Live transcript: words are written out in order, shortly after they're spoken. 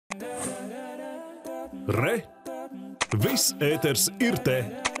Re! Viss ēters ir te!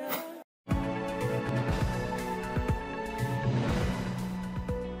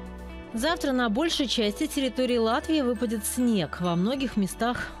 Завтра на большей части территории Латвии выпадет снег. Во многих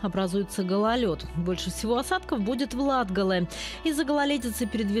местах образуется гололед. Больше всего осадков будет в Латгале. Из-за гололедицы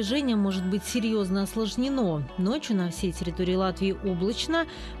передвижение может быть серьезно осложнено. Ночью на всей территории Латвии облачно.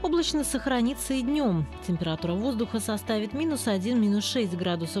 Облачно сохранится и днем. Температура воздуха составит -1, -6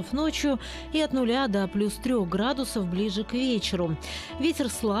 градусов ночью и от 0 до +3 градусов ближе к вечеру. Ветер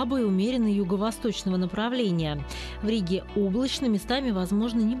слабый, умеренный юго-восточного направления. В Риге облачно, местами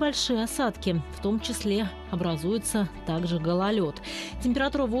возможны небольшие осадки, в том числе образуется также гололед.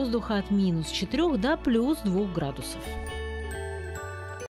 Температура воздуха от -4 до +2 градусов.